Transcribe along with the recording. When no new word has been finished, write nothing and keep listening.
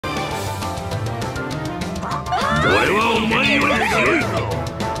俺はお前より強いぞ。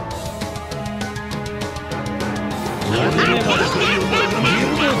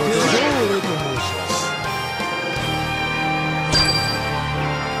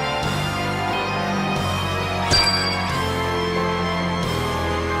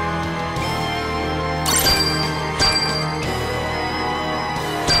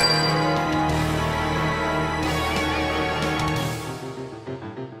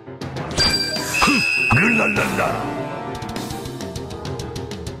ルラララ。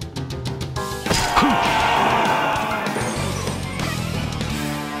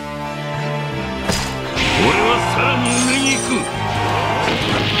俺はさらに上に行く。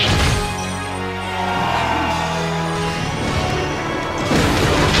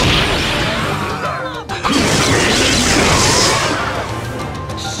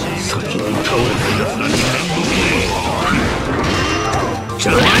先に倒れた奴らに面目ねえ。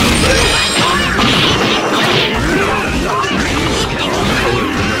邪魔なんだよ。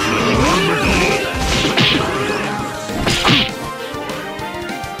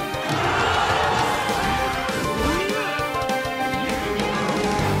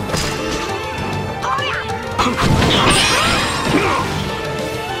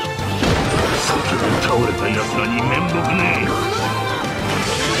倒れた奴らに面目ねえ。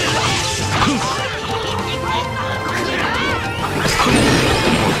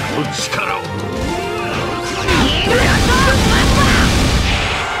もっと力を。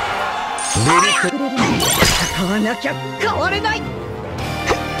戦わなきゃ変われない。や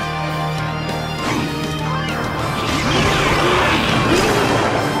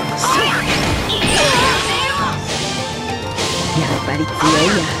っぱり強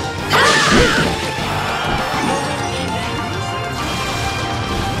いや。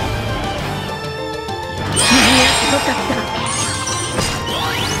よかった。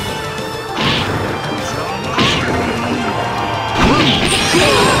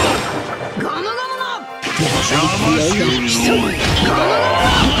ガノガノの。やっぱり強いや。ガノガノ。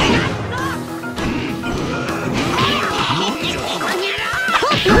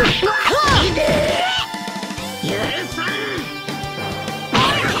許さん。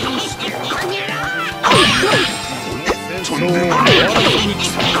とんでもない。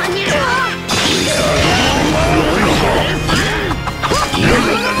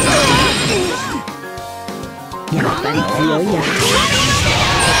やっぱり強いや。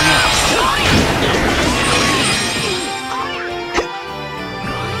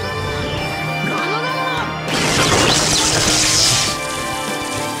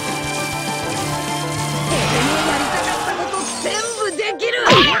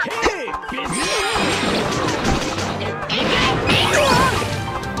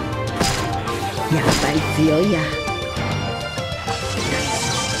やっぱり強いや。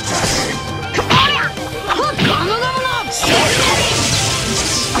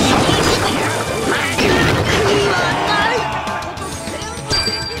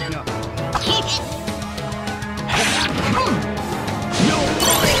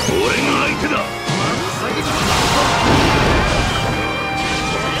俺が相手だ。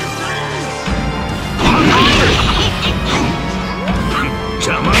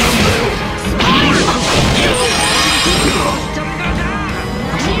邪魔なんだよ。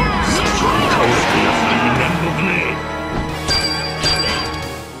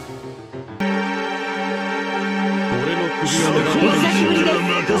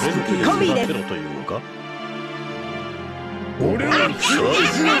コビーです。俺はキス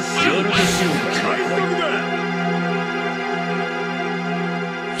がやるでしょう。海賊だ。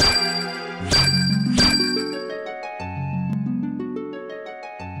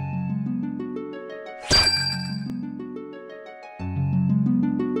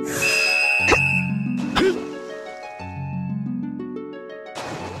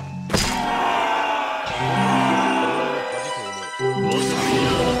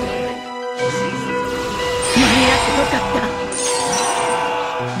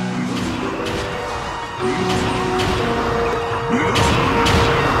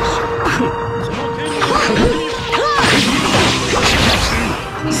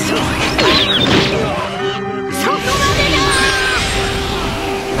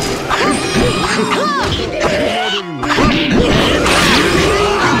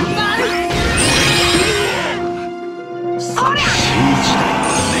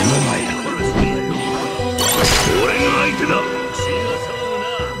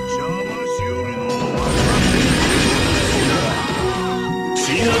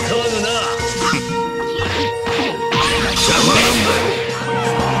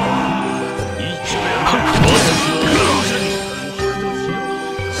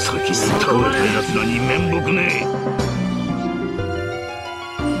に倒れた奴らに面目ねえ。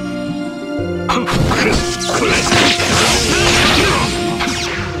これ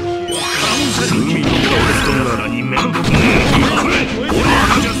海に倒れた奴らに面目ねえ。これ俺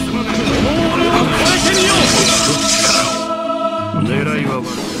はじゃ済まねえ。狙いは悪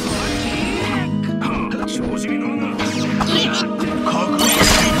い。調子に乗るな。確実に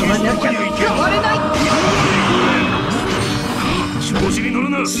止めなきゃ変われない。調子に乗る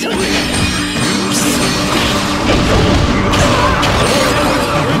な。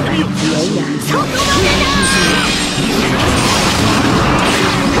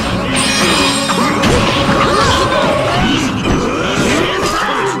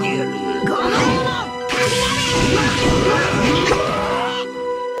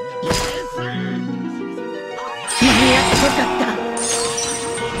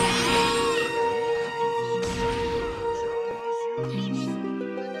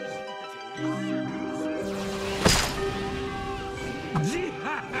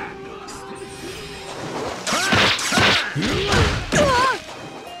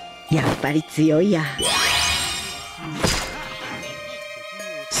やっぱり強いや。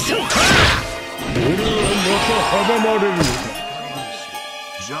俺はまた阻まれるのか。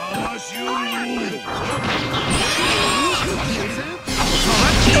邪魔しよるの。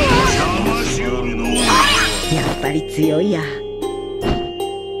邪魔しよるの。やっぱり強いや。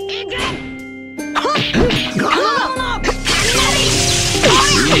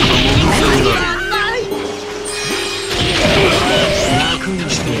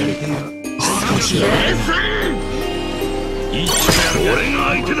俺が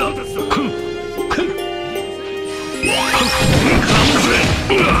相手だ。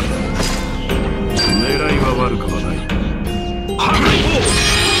狙いは悪くはない。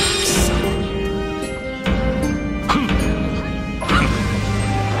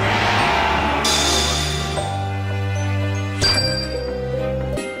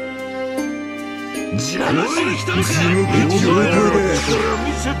邪魔しに来たのか。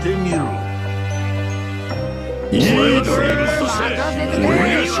見せてみろ。お前はセールスとして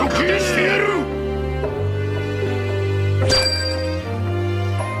俺が処刑してやる。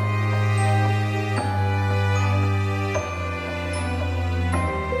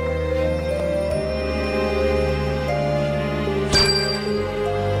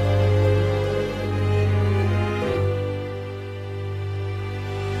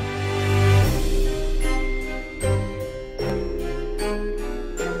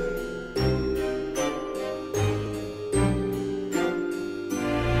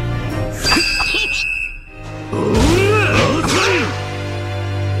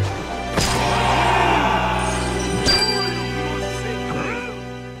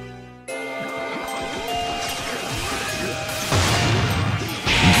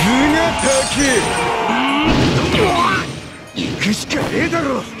行くしかねえだ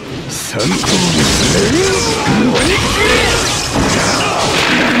ろ。三頭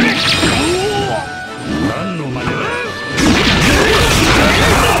何の真似だ。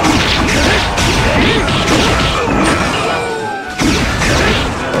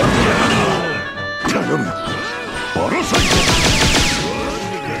頼む。バラサイト。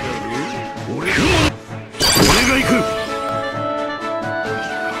俺が行く。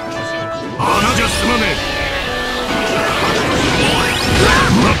穴じゃ済まねえ。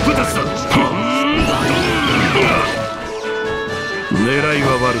真っ二つだ。狙いは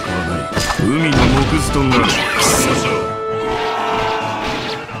悪くはない。海の木図となる。まず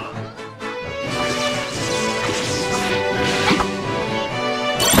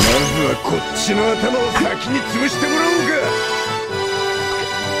はこっちの頭を先に潰してもらおうか。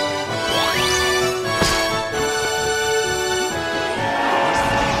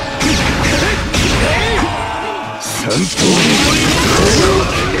三頭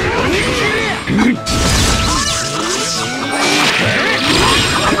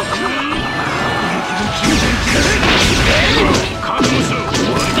覚悟しろ。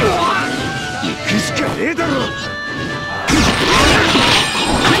行くしかねえだろ。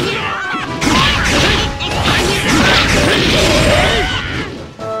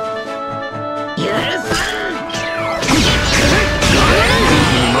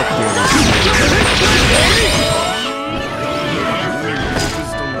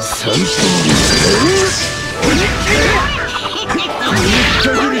三頭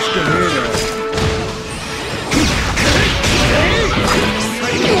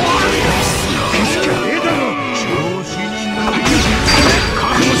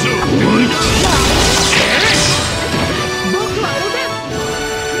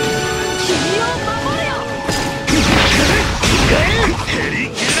ヘリ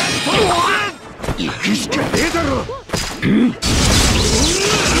ケラント。調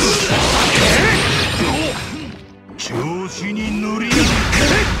子に乗りやがって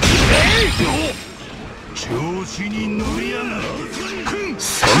調子に乗りやがって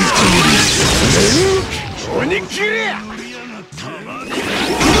鬼切れ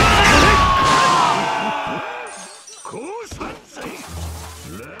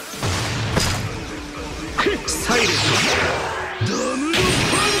サイレントダムのパン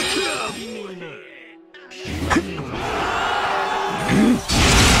チ追い打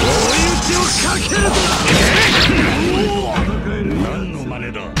ちをかけるぞ何の真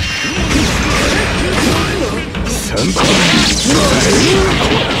似だ3番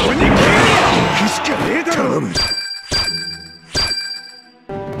鬼切れ行くしかねえだろ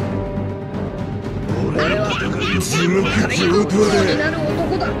俺は地獄上等だ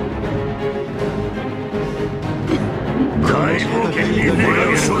大冒険に願い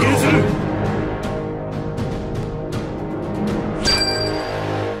を処刑する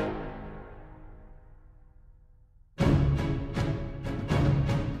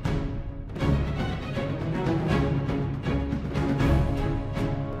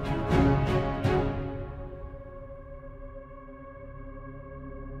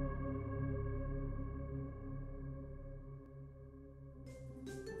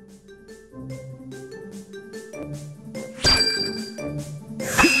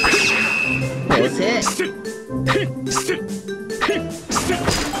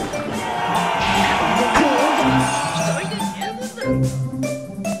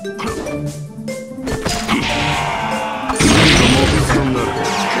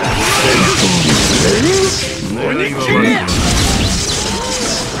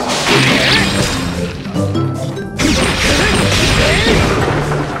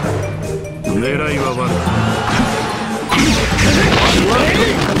狙いは悪い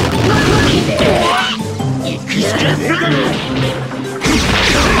行くしかねえだろ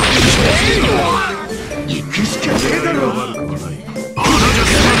行くしかねえだろ穴じゃ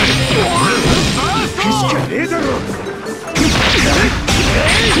済まない行くしかねえだろ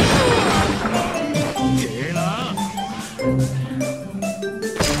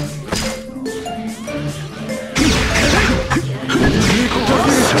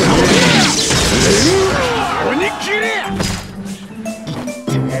鬼切れ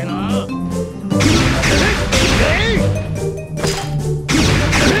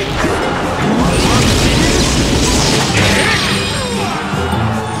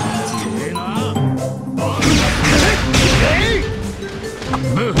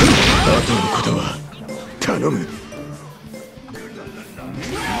あとのことは頼むよ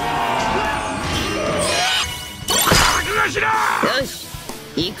し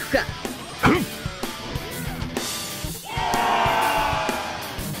行くか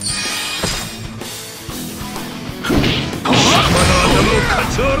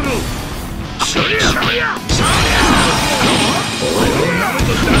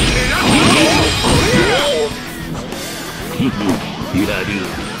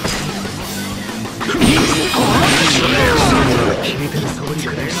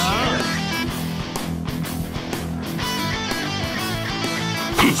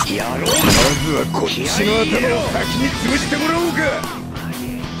まずはこっちの頭を先に潰してもらおうか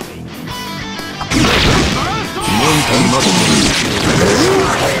モンタンマト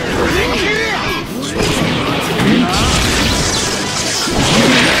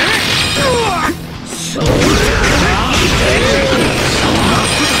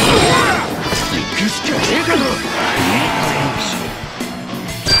行くしかねえだろ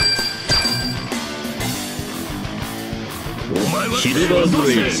シルバーブ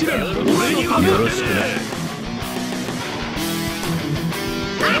レイドよろしくな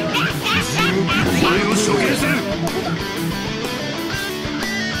お前を処刑する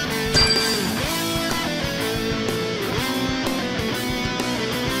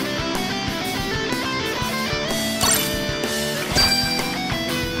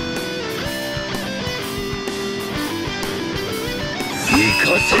行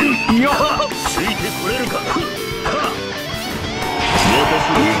かせんいやついてこれるか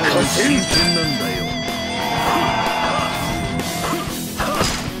私は真剣なんだよ。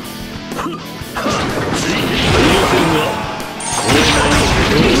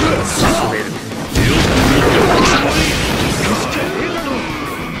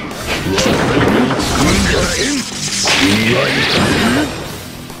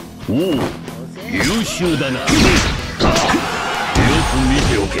おお、優秀だな。よく見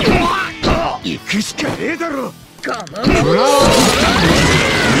ておけ。行くしかねえだろ。や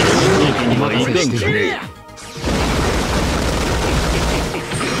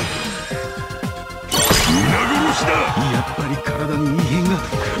っり体に異変が。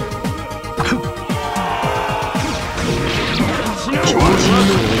調子に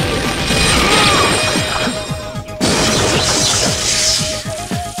乗る。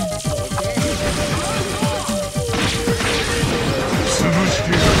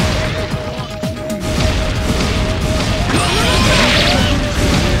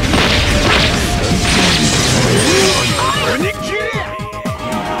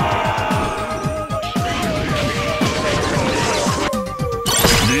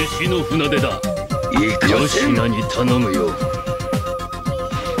弟子の船出だ。吉名に頼むよ。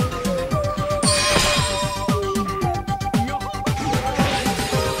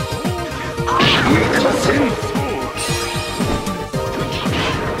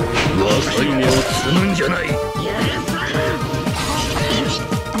若い芽を摘むんじゃない。行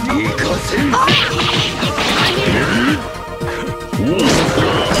かせん。おお、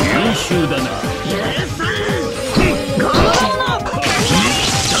優秀だな。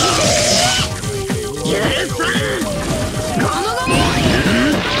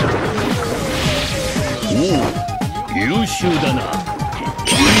優秀だな。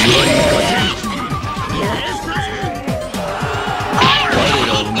彼ら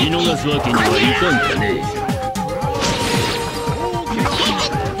を見逃すわけにはいかんかね。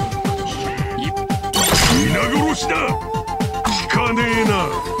皆殺しだ。聞かねえな。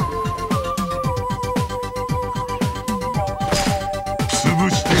潰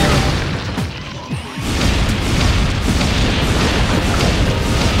してやる。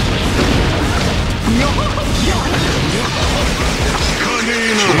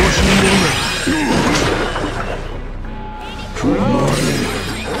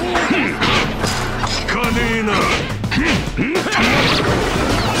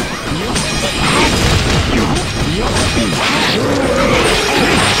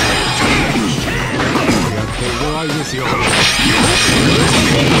弱いですよ。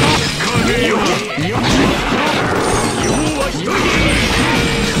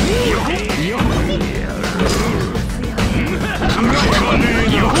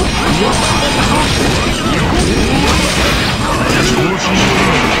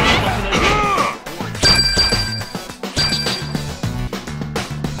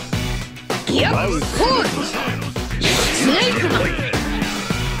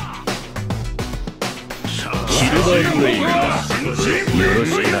シルバーブレイド、よろし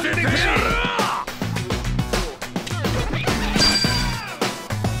くな。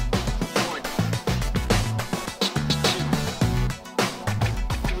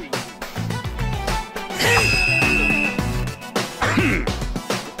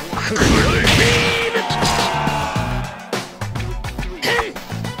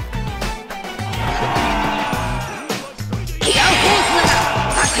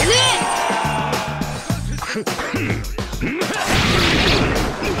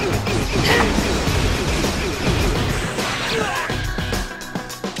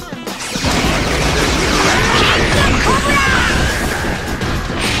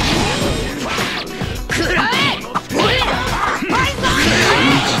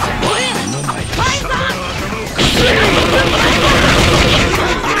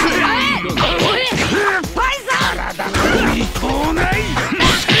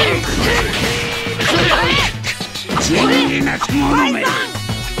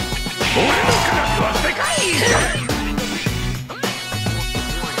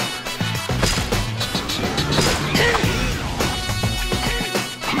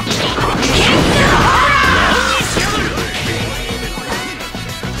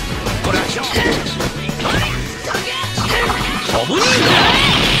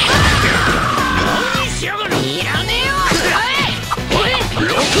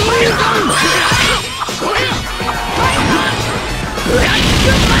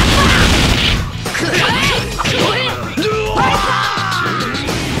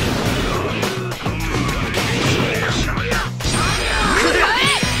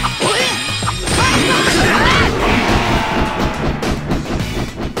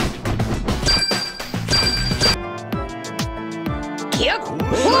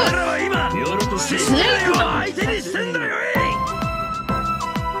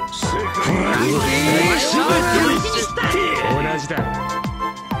同じだ。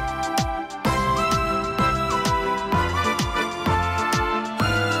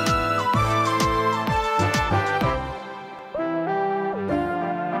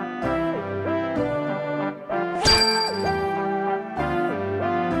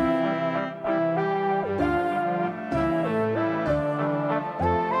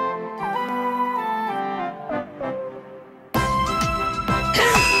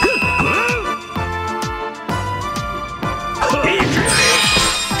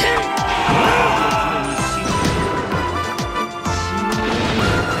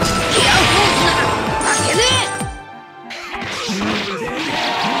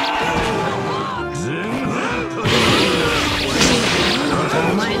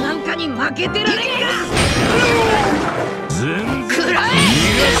負けてられんか。全然くらえ。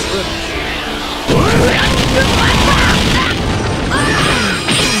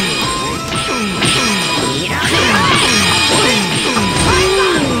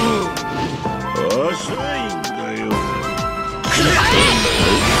浅いんだよ。や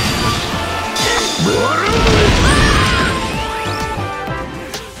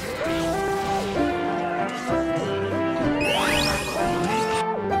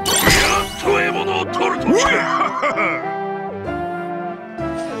っと獲物を取るときだ。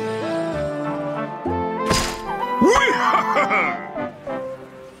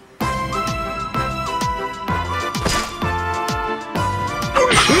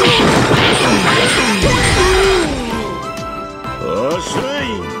浅い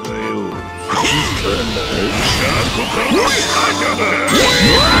んだよ。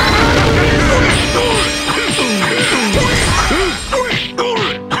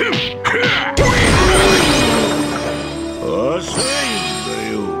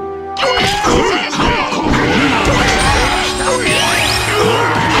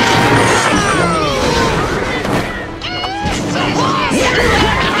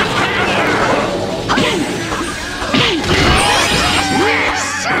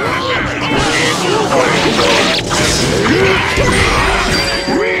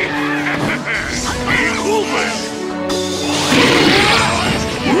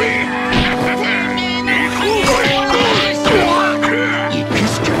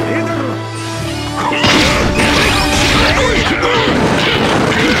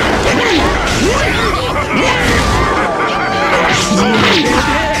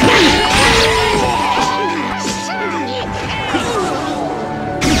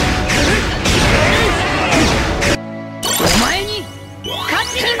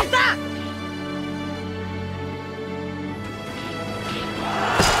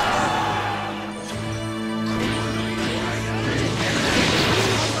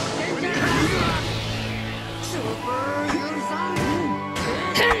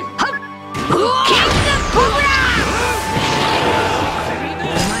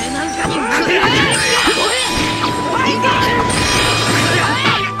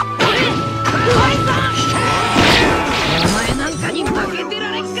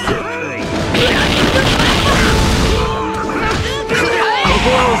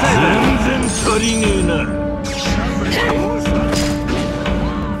全然足りねえな。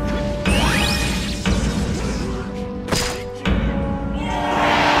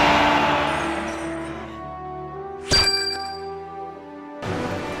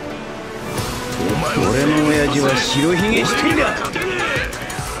俺の親父は白ひげしてんだ。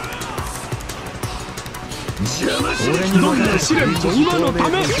俺に負けた試練も今のた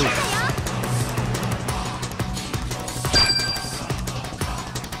め。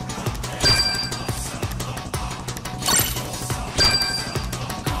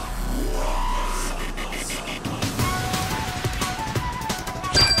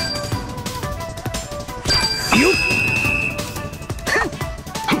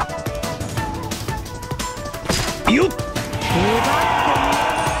よっ。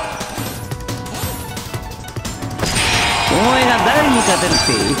お前が誰に勝てるって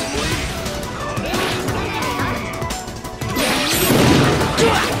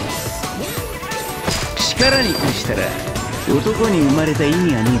力に屈したら男に生まれた意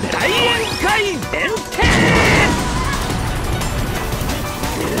味がねえだろ。大宴会弁天。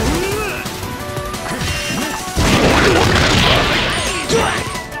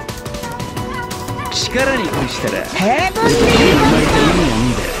力に屈したら男に生まれた意味がね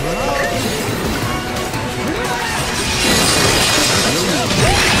えだろ。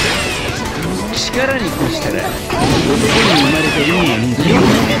力に屈したら男に生まれた意味がねえだろ。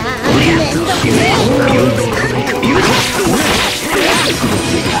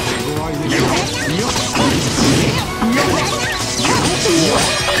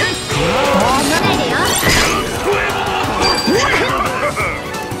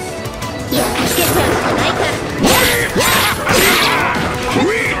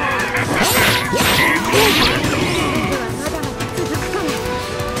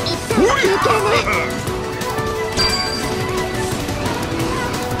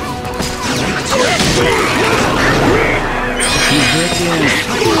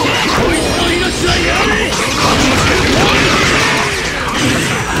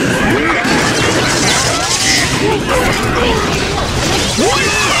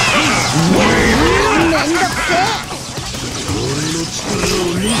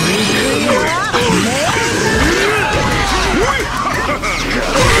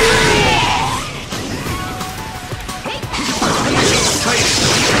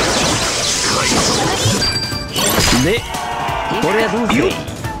どうぜ。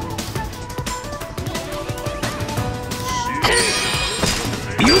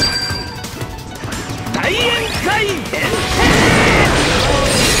大宴会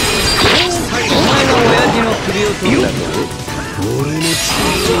お前が親父の首を取ったぞ。俺の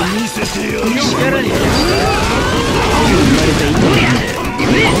力を見せてやる。力に生まれた意味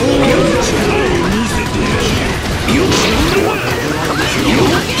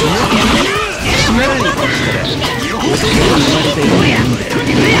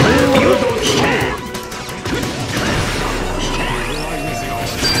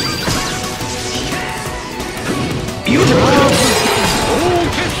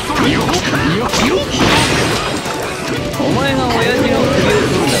お前が親父の首を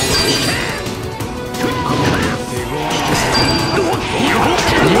取るんだぞ。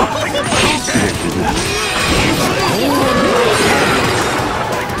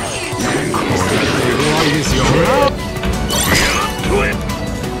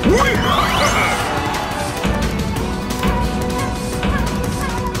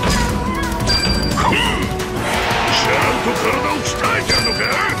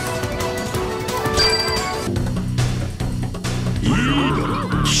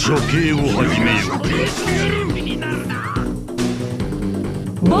処刑を始めよう。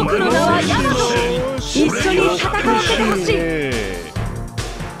僕の名はヤマト。一緒に戦わせてほしい。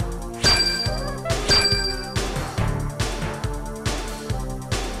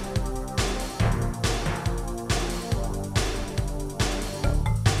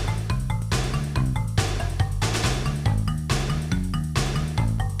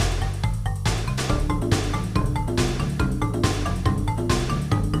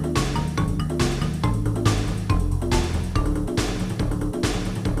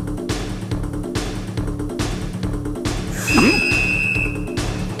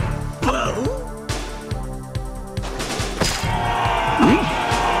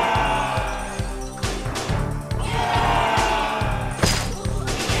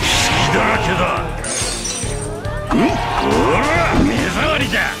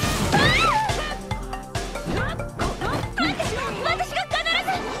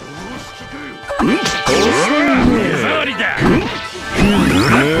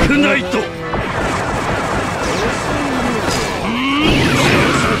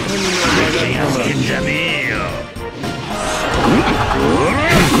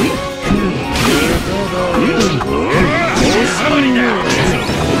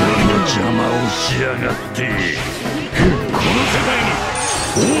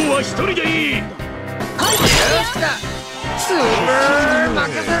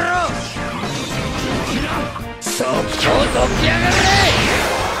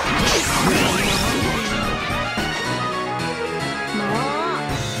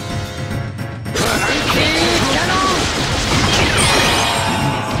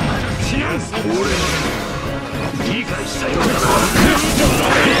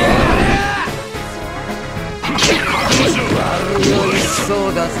そ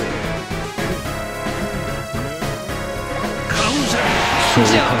うだぜ。そうか。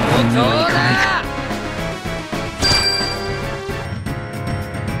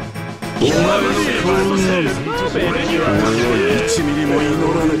お前の幸運など俺には1ミリも祈ら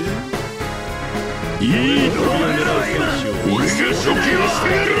ない。いいの俺が処刑して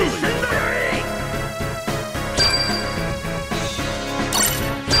やる。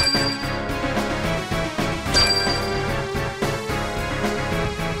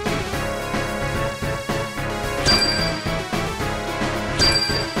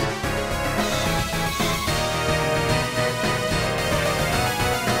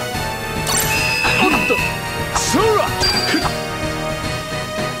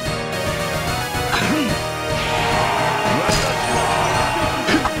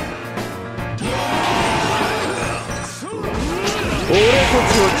俺た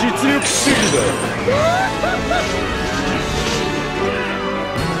ちは実力主義だ。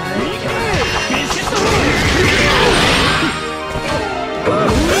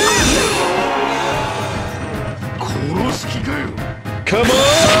殺す気かよ。カモン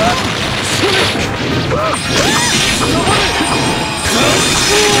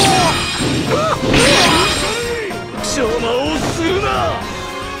邪魔をするな。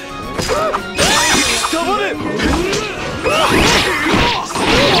くたばれ。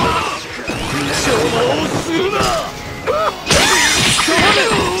邪魔をするな。く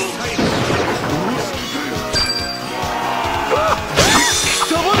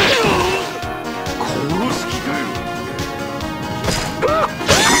たば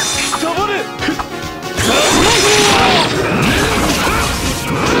れ。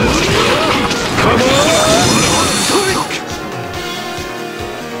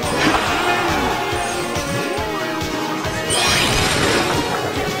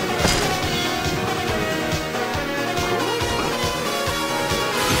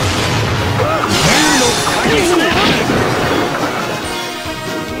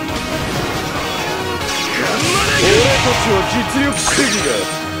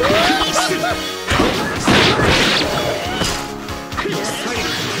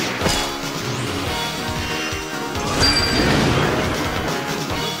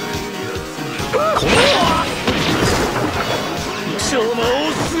邪魔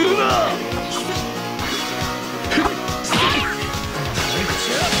をするな。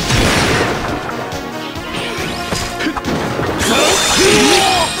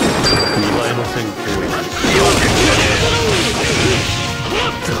見栄えの線香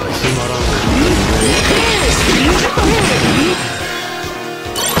始まらん。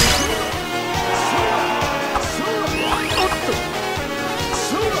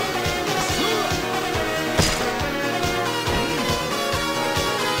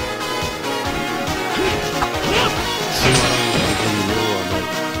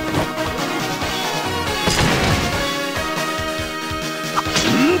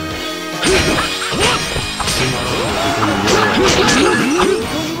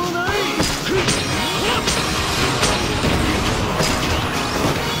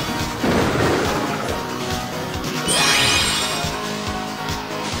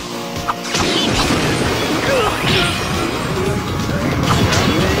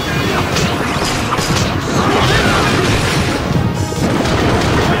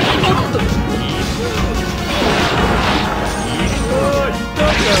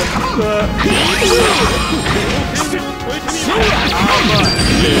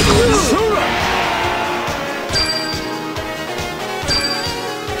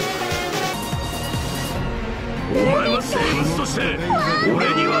お前は生物として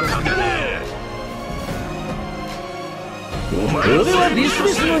俺には勝てねえ。俺はビスビ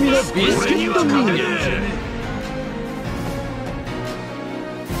スの実のビスケット人間。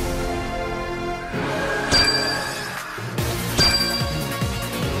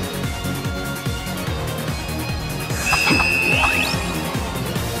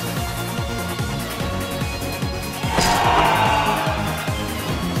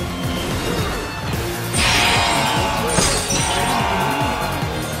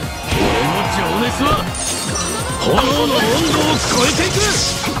炎の温度を超えていく。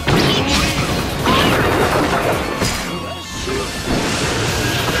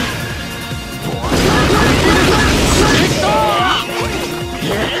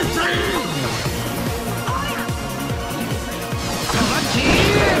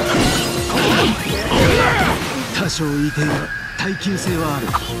多少いている耐久性はある。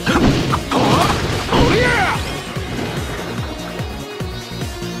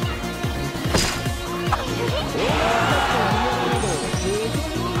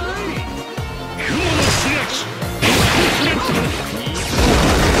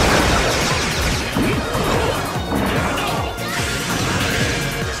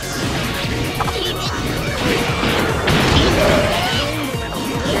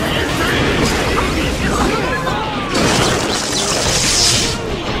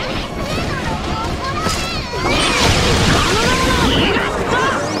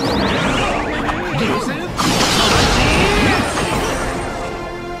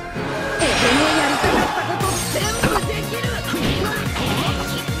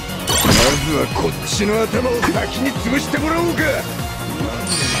まずはこっちの頭を先に潰してもらおうか。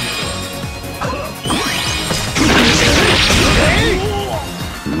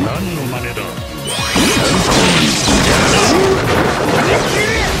何の真似だ。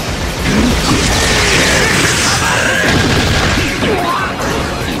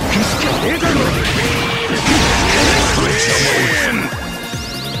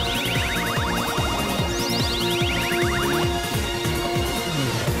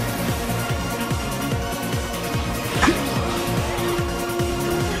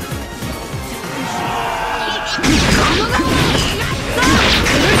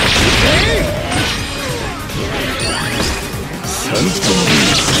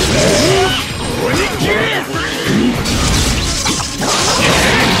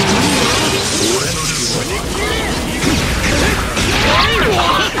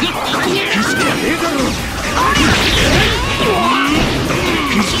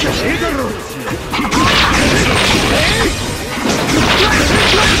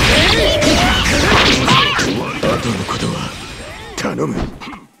後のことは頼む。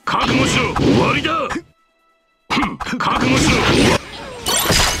覚悟しろ。終わりだ。覚悟しろ。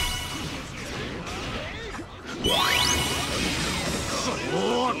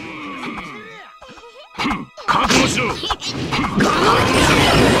覚悟しろ。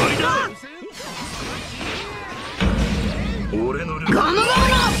俺のルール。ま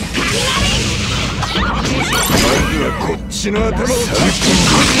ずはこっちの頭を先に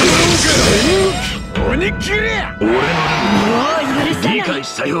かけてもらおうか。鬼切れ。俺のルール。理解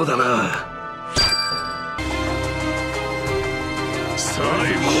したようだな。最後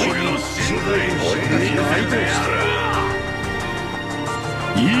の信頼に相手して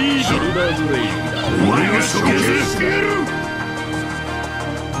いいだろ。お前が処刑してやる。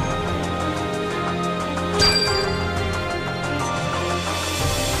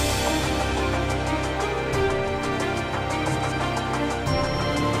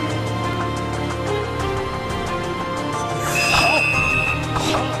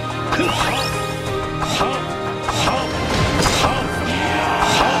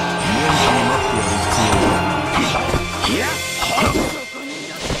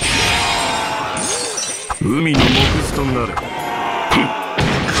海の木図となれ。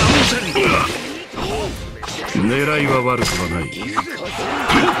狙いは悪くはない。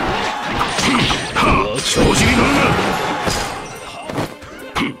調子に乗るな。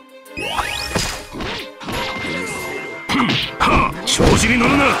調子に乗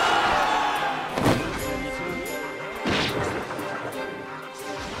るな。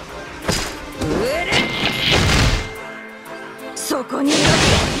そこにいろ。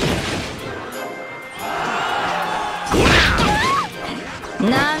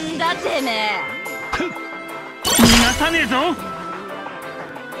なんだてめえ。逃がさねえぞ。よ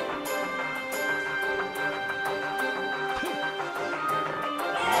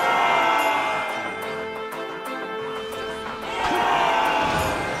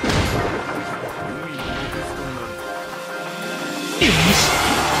し。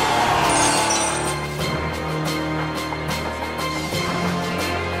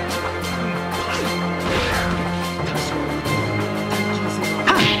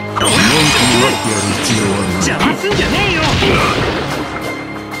邪魔すんじゃねえよ。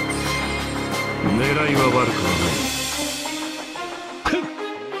狙いは悪くはない。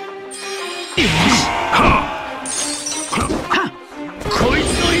よし。こいつ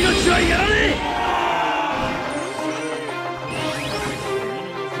の命はやらねえ。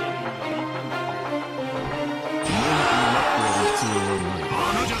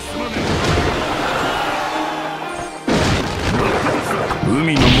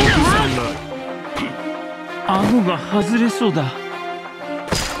海の木図となる。顎が外れそうだ。の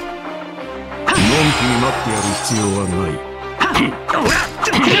んきに待ってやる必要はない。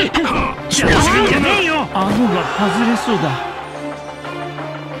邪魔すんじゃねえよ。顎が外れそうだ。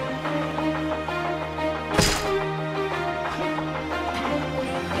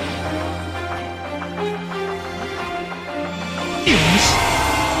よし。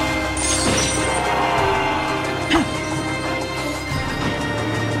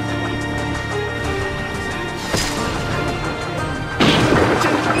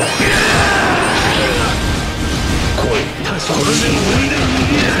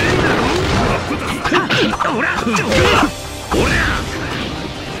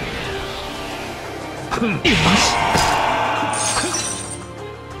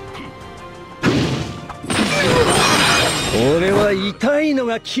俺は痛いの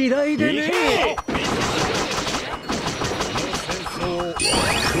が嫌いでね。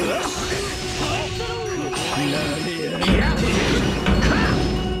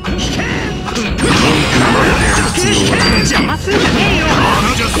邪魔すんじゃねえよ。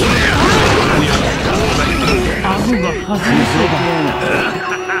顎が外れそうだ。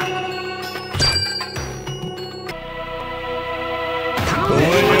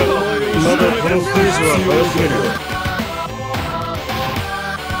まだこのステージは早すぎるよ。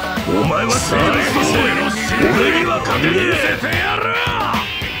お前は最後の俺には勝てねえ。やる。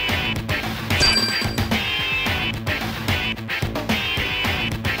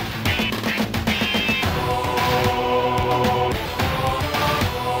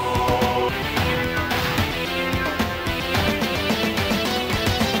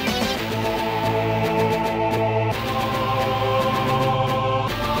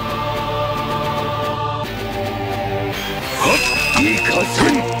行かせん。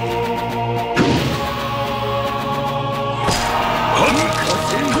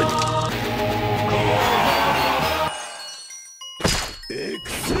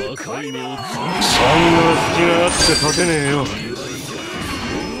そんな隙があって立てねえよ。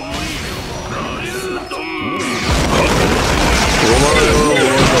お前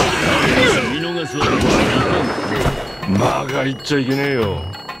はバカ言っちゃいけねえよ。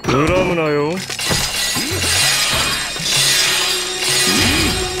恨むなよ。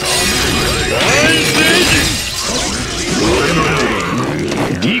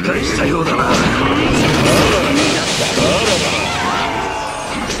理解したようだな。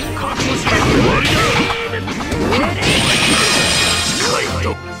覚悟しろ。終わりだ。カイト、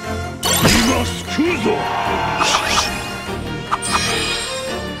今救うぞ。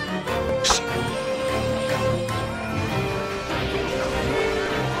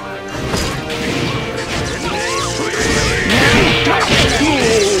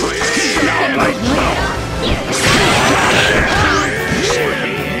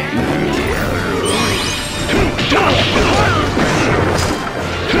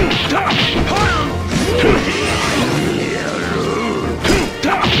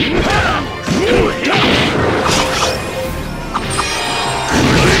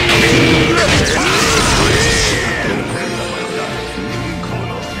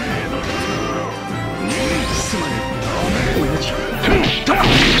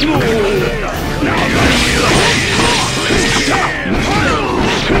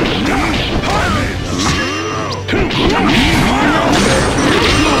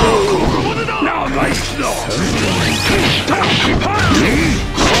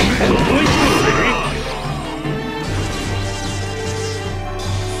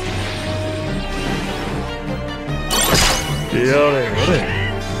やれやれ。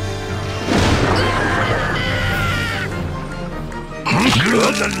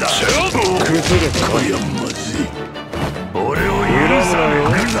崩れた。こりゃまずい。俺を許さねえ。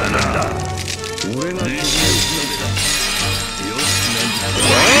グラなんだ。俺が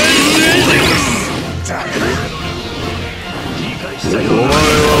お前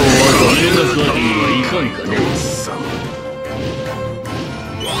は俺がそうはいかんかね。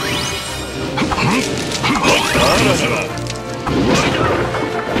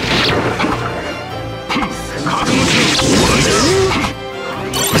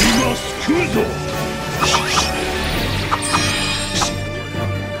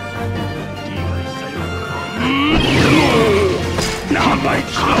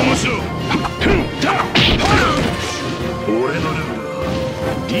俺のルールは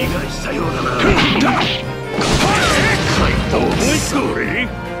理解したようだな。思いつく俺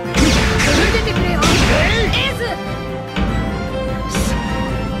出てくれよエース。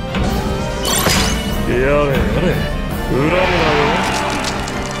やれやれ、恨むなよ。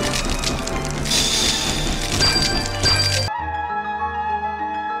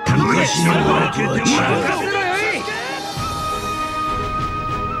昔の俺とは違う。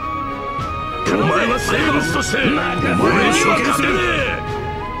お前は生物としてお前に処刑する。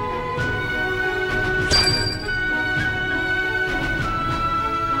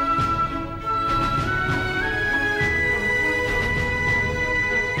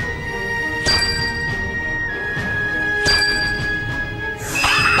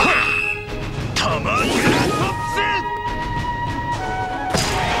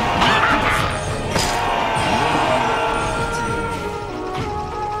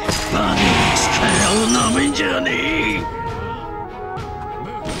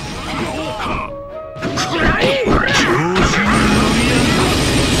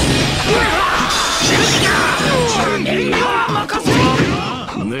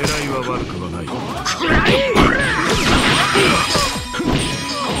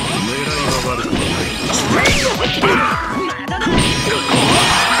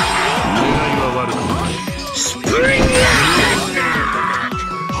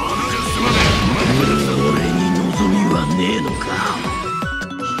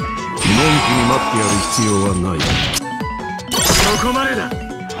必要はない。そこまでだ。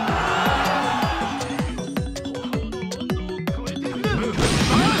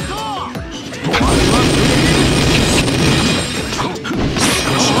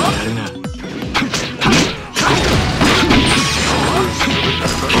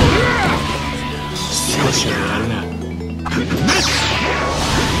少しはやるな。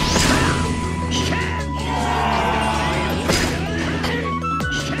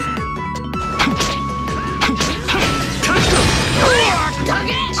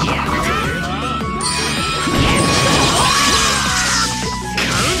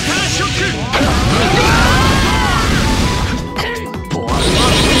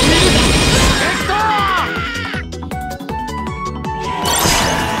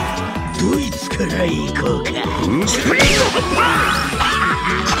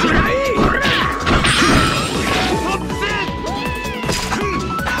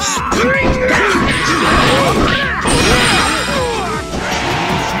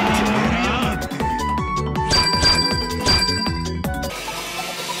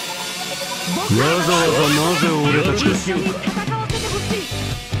わざわざなぜ俺たちが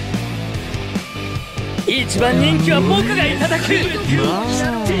一番人気は僕がいただく。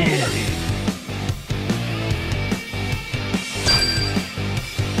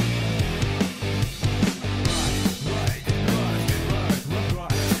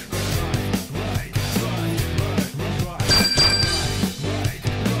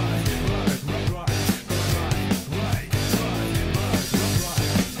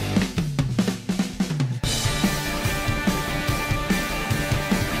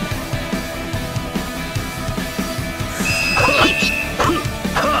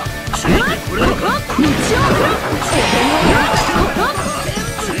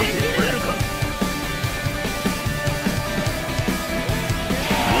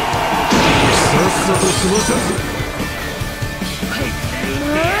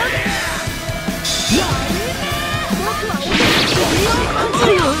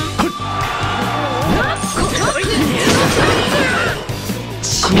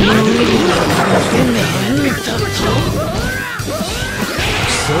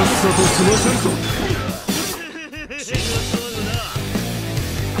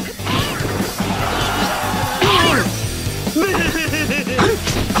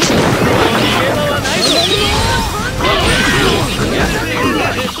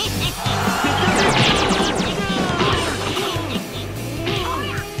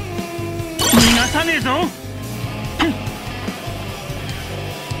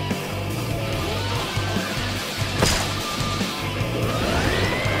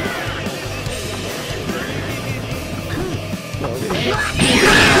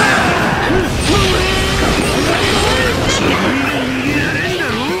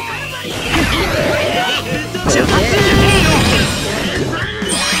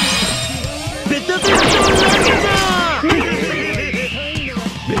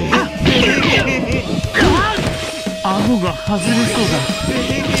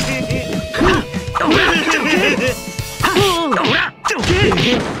自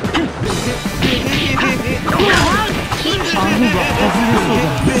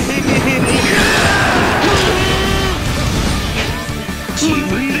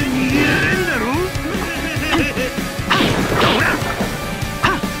分で逃げられんだろ。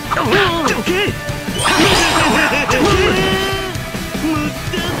どけ。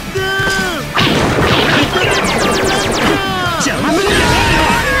邪魔すんじゃね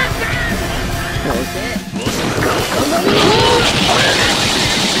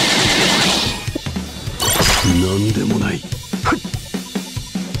なんでもない。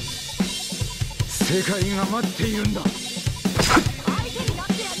世界が待っているんだ。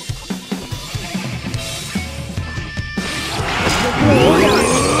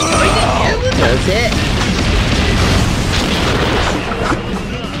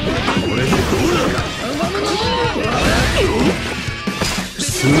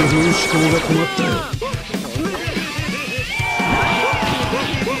数分思考が止まったよ。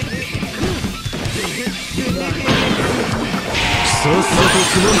さっさと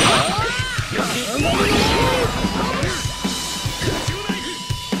済まん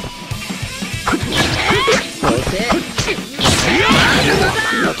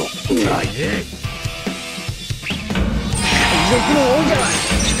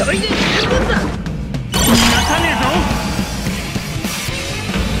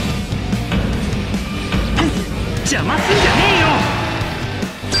邪魔すんじゃねえよ。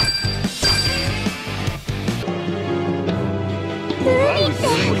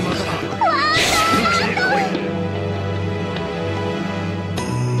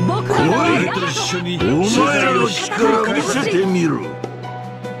お前と一緒にお前らの力を見せてみろ。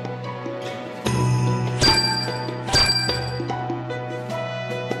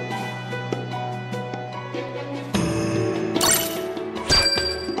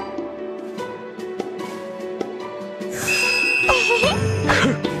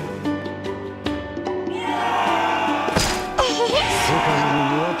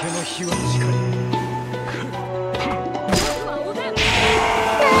日は近い。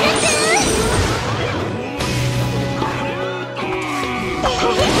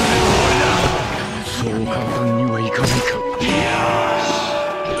そう簡単にはいかないか。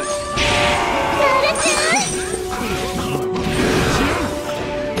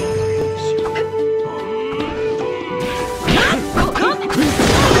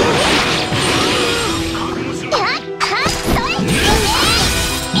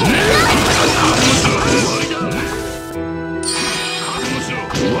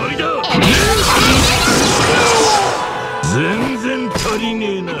全然足り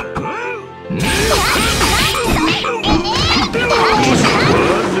ねえな。わ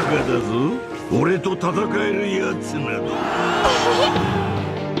ずかだぞ、俺と戦えるやつなど。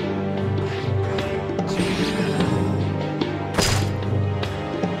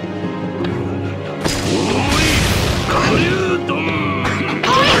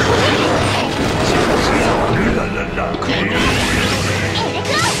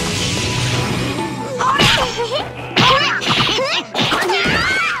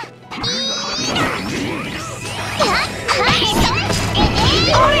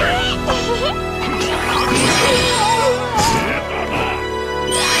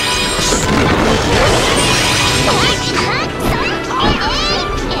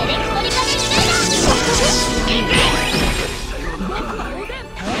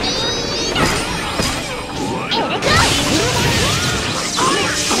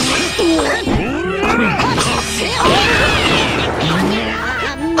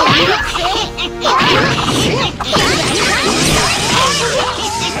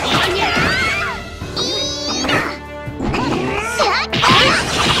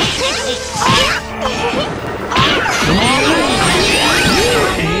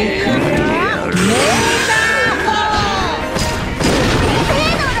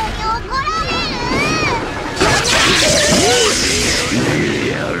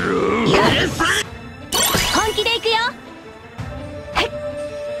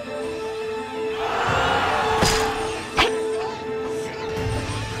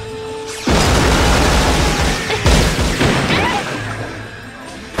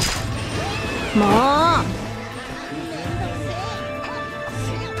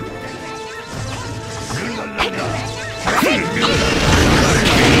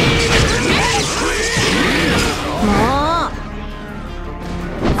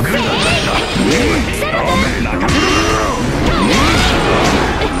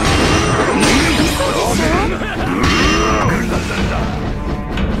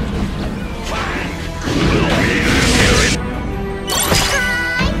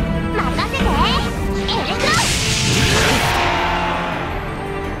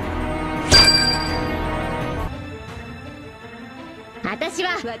私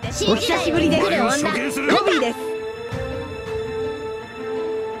はお久しぶりです。来る女コビーです。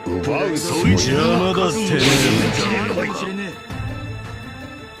奪うそいつ邪魔だって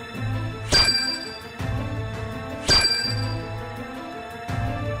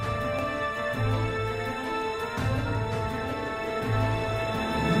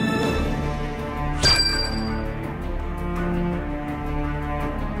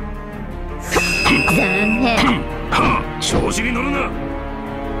残念。調子に乗るな。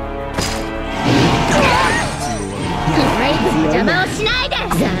邪魔をしないで。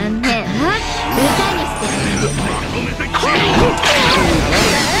残念。歌にして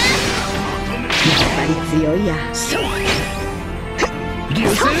やっぱり強いや。流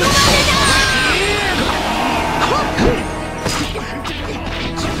星。そこまでだ。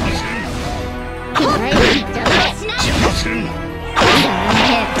邪魔をしないで。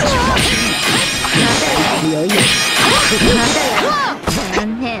強いや。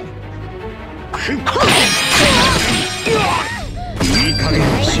残念。いい加減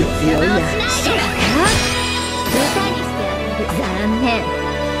にしよう。強いや。残念。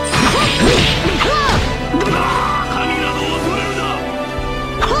神など恐れるな。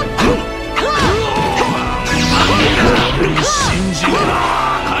信じるな。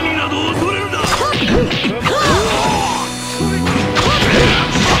神など恐れるな。ま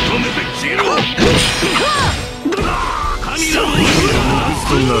とめて消えろ。神など恐れるな。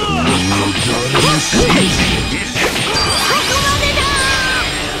そんな誰も信じる。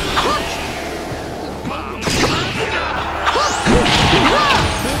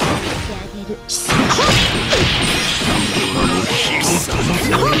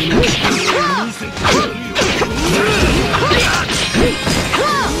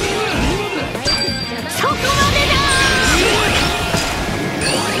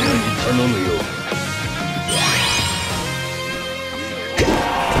頼むよ。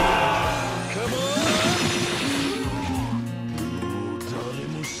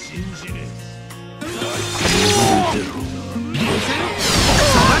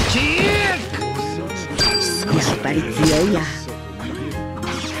やっぱり強いや。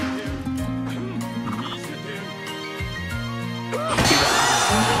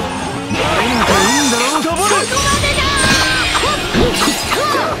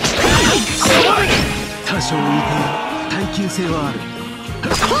多少いて耐久性はある。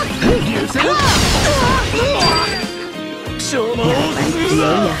流星。やっぱり強い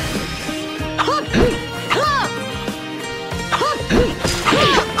や。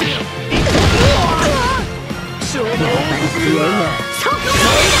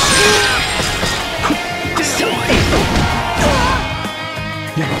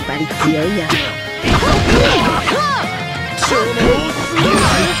やっぱり強いや。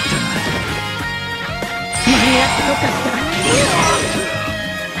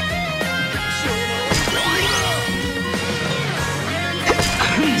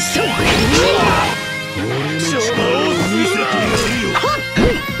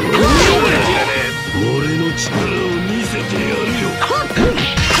俺の力を見せてやるよ。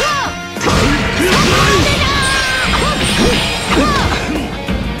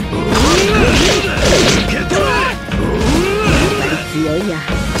強いや。